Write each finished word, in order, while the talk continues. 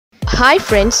Hi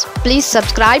friends, please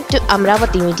subscribe to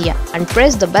Amravathi Media and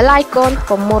press the bell icon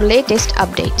for more latest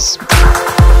updates.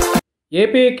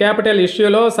 AP capital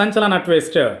ఇష్యూలో సంచలన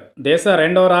twist. దేశ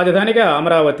రెండవ రాజధానిగా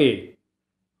అమరావతి.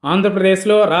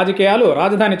 ఆంధ్రప్రదేశ్లో రాజకీయాలు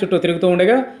రాజధాని చుట్టూ తిరుగుతూ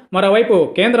ఉండగా మరోవైపు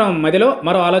కేంద్రం మధ్యలో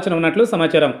మరో ఆలోచన ఉన్నట్లు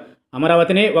సమాచారం.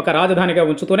 అమరావతిని ఒక రాజధానిగా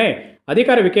ఉంచుతూనే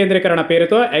అధికార వికేంద్రీకరణ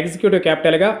పేరుతో ఎగ్జిక్యూటివ్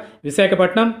క్యాపిటల్గా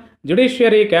విశాఖపట్నం,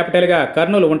 జ్యుడిషియరీ క్యాపిటల్గా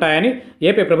కర్నూలు ఉంటాయని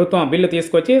ఏపీ ప్రభుత్వం బిల్లు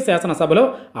తీసుకొచ్చి శాసనసభలో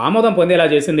ఆమోదం పొందేలా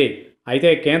చేసింది. అయితే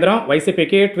కేంద్రం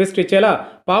వైసీపీకి ట్విస్ట్ ఇచ్చేలా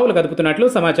పావులు కదుపుతున్నట్లు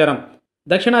సమాచారం.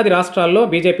 దక్షిణాది రాష్ట్రాల్లో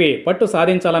బీజేపీ పట్టు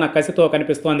సాధించాలన్న కసితో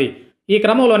కనిపిస్తోంది. ఈ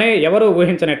క్రమంలోనే ఎవరూ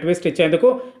ఊహించని ట్విస్ట్ ఇచ్చేందుకు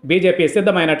బీజేపీ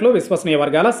సిద్ధమైనట్లు విశ్వసనీయ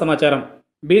వర్గాల సమాచారం.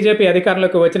 బీజేపీ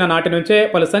అధికారంలోకి వచ్చిన నాటి నుంచే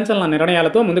పలు సంచలన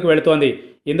నిర్ణయాలతో ముందుకు వెళుతోంది.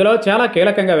 ఇందులో చాలా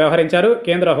కీలకంగా వ్యవహరించారు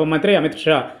కేంద్ర హోంమంత్రి అమిత్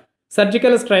షా.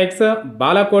 సర్జికల్ స్ట్రైక్స్,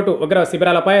 బాలాకోట్ ఉగ్ర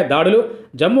శిబిరాలపై దాడులు,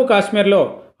 జమ్మూ కాశ్మీర్లో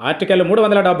ఆర్టికల్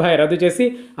 370 రద్దు చేసి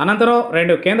అనంతరం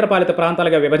 2 కేంద్రపాలిత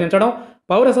ప్రాంతాలుగా విభజించడం,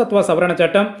 పౌరసత్వ సవరణ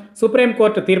చట్టం,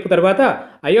 సుప్రీంకోర్టు తీర్పు తర్వాత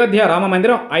అయోధ్య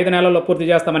రామమందిరం 5 నెలల్లో పూర్తి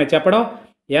చేస్తామని చెప్పడం,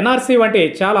 ఎన్ఆర్సీ వంటి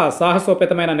చాలా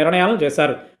సాహసోపేతమైన నిర్ణయాలను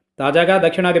చేశారు. తాజాగా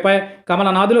దక్షిణాదిపై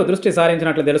కమలనాథులు దృష్టి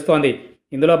సారించినట్లు తెలుస్తోంది.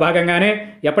 ఇందులో భాగంగానే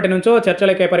ఎప్పటి నుంచో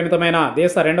చర్చలకే పరిమితమైన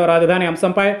దేశ రెండో రాజధాని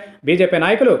అంశంపై బీజేపీ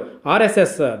నాయకులు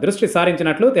ఆర్ఎస్ఎస్ దృష్టి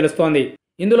సారించినట్లు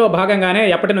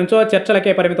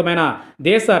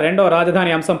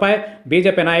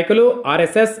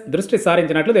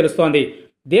తెలుస్తోంది.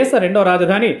 దేశ రెండో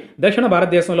రాజధాని దక్షిణ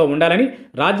భారతదేశంలో ఉండాలని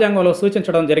రాజ్యాంగంలో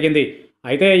సూచించడం జరిగింది.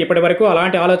 అయితే ఇప్పటి వరకు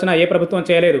అలాంటి ఆలోచన ఏ ప్రభుత్వం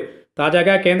చేయలేదు.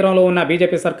 తాజాగా కేంద్రంలో ఉన్న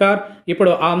బీజేపీ సర్కార్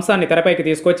ఇప్పుడు ఆ అంశాన్ని తెరపైకి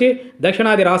తీసుకొచ్చి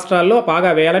దక్షిణాది రాష్ట్రాల్లో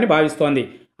పాగా వేయాలని భావిస్తోంది.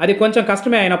 అది కొంచెం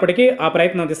కష్టమే అయినప్పటికీ ఆ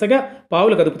ప్రయత్నం దిశగా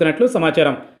పావులు కదుపుతున్నట్లు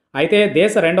సమాచారం. అయితే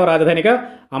దేశ రెండో రాజధానిగా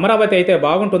అమరావతి అయితే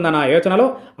బాగుంటుందన్న యోచనలో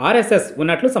ఆర్ఎస్ఎస్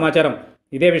ఉన్నట్లు సమాచారం.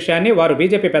 ఇదే విషయాన్ని వారు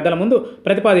బీజేపీ పెద్దల ముందు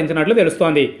ప్రతిపాదించినట్లు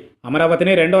తెలుస్తోంది.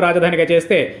 అమరావతిని రెండో రాజధానిగా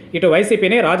చేస్తే ఇటు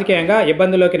వైసీపీని రాజకీయంగా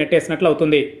ఇబ్బందుల్లోకి నెట్టేసినట్లు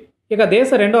అవుతుంది. ఇక దేశ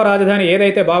రెండో రాజధాని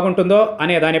ఏదైతే బాగుంటుందో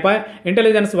అనే దానిపై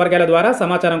ఇంటెలిజెన్స్ వర్గాల ద్వారా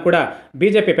సమాచారం కూడా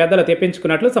బీజేపీ పెద్దలు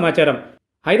తెప్పించుకున్నట్లు సమాచారం.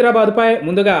 హైదరాబాద్పై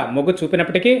ముందుగా మొగ్గు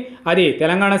చూపినప్పటికీ అది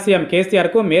తెలంగాణ సీఎం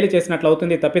కేసీఆర్కు మేలు చేసినట్లు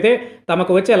అవుతుంది తప్పితే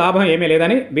తమకు వచ్చే లాభం ఏమీ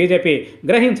లేదని బీజేపీ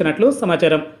గ్రహించినట్లు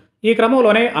సమాచారం. ఈ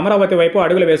క్రమంలోనే అమరావతి వైపు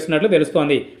అడుగులు వేస్తున్నట్లు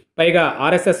తెలుస్తోంది. పైగా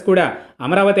ఆర్ఎస్ఎస్ కూడా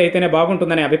అమరావతి అయితేనే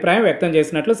బాగుంటుందనే అభిప్రాయం వ్యక్తం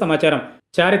చేసినట్లు సమాచారం.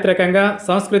 చారిత్రకంగా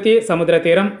సంస్కృతి, సముద్ర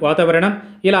తీరం, వాతావరణం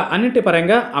ఇలా అన్నింటి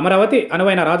పరంగా అమరావతి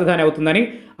అనువైన రాజధాని అవుతుందని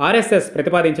ఆర్ఎస్ఎస్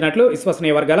ప్రతిపాదించినట్లు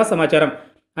విశ్వసనీయ వర్గాల సమాచారం.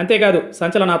 అంతేకాదు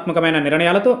సంచలనాత్మకమైన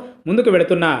నిర్ణయాలతో ముందుకు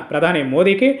వెళుతున్న ప్రధాని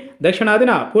మోదీకి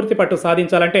దక్షిణాదిన పూర్తి పట్టు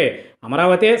సాధించాలంటే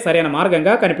అమరావతే సరైన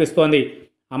మార్గంగా కనిపిస్తోంది.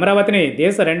 అమరావతిని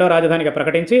దేశ రెండో రాజధానిగా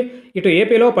ప్రకటించి ఇటు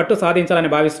ఏపీలో పట్టు సాధించాలని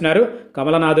భావిస్తున్నారు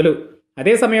కమలనాథులు.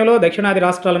 అదే సమయంలో దక్షిణాది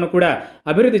రాష్ట్రాలను కూడా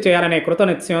అభివృద్ధి చేయాలనే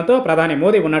కృతనిశ్చయంతో ప్రధాని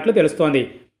మోదీ ఉన్నట్లు తెలుస్తోంది.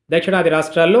 దక్షిణాది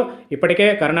రాష్ట్రాల్లో ఇప్పటికే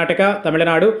కర్ణాటక,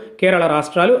 తమిళనాడు, కేరళ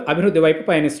రాష్ట్రాలు అభివృద్ధి వైపు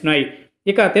పయనిస్తున్నాయి.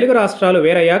 ఇక తెలుగు రాష్ట్రాలు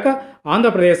వేరయ్యాక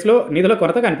ఆంధ్రప్రదేశ్లో నిధుల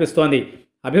కొరత కనిపిస్తోంది.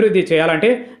 అభివృద్ధి చేయాలంటే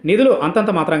నిధులు అంతంత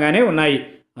మాత్రంగానే ఉన్నాయి.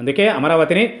 అందుకే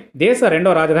అమరావతిని దేశ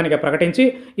రెండో రాజధానిగా ప్రకటించి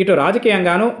ఇటు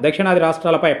రాజకీయంగానూ దక్షిణాది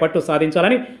రాష్ట్రాలపై పట్టు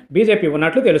సాధించాలని బీజేపీ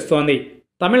ఉన్నట్లు తెలుస్తోంది.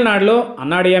 తమిళనాడులో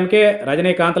అన్నాడీఎంకే,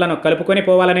 రజనీకాంత్లను కలుపుకొని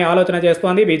పోవాలనే ఆలోచన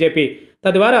చేస్తోంది బీజేపీ.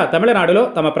 తద్వారా తమిళనాడులో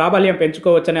తమ ప్రాబల్యం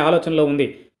పెంచుకోవచ్చనే ఆలోచనలో ఉంది.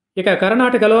 ఇక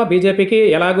కర్ణాటకలో బీజేపీకి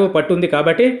ఎలాగూ పట్టుంది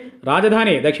కాబట్టి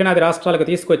రాజధాని దక్షిణాది రాష్ట్రాలకు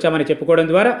తీసుకొచ్చామని చెప్పుకోవడం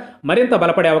ద్వారా మరింత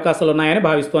బలపడే అవకాశాలున్నాయని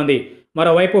భావిస్తోంది.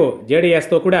 మరోవైపు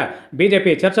జేడీఎస్తో కూడా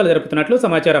బీజేపీ చర్చలు జరుపుతున్నట్లు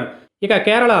సమాచారం. ఇక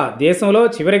కేరళ దేశంలో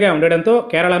చివరిగా ఉండడంతో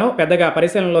కేరళను పెద్దగా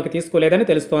పరిశీలనలోకి తీసుకోలేదని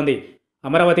తెలుస్తోంది.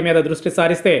 అమరావతి మీద దృష్టి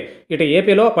సారిస్తే ఇటు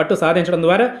ఏపీలో పట్టు సాధించడం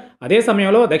ద్వారా అదే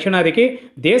సమయంలో దక్షిణాదికి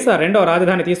దేశ రెండో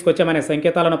రాజధాని తీసుకొచ్చామనే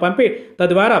సంకేతాలను పంపి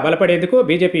తద్వారా బలపడేందుకు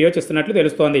బీజేపీ యోచిస్తున్నట్లు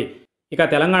తెలుస్తోంది. ఇక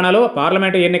తెలంగాణలో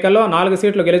పార్లమెంటు ఎన్నికల్లో 4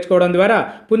 సీట్లు గెలుచుకోవడం ద్వారా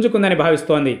పుంజుకుందని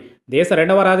భావిస్తోంది. దేశ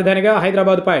రెండవ రాజధానిగా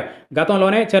హైదరాబాద్పై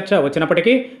గతంలోనే చర్చ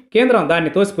వచ్చినప్పటికీ కేంద్రం దాన్ని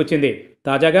తోసిపుచ్చింది.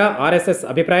 తాజాగా ఆర్ఎస్ఎస్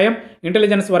అభిప్రాయం,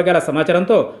 ఇంటెలిజెన్స్ వర్గాల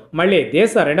సమాచారంతో మళ్లీ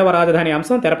దేశ రెండవ రాజధాని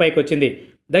అంశం తెరపైకి వచ్చింది.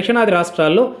 దక్షిణాది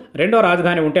రాష్ట్రాల్లో రెండో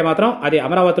రాజధాని ఉంటే మాత్రం అది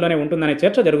అమరావతిలోనే ఉంటుందనే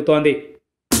చర్చ జరుగుతోంది.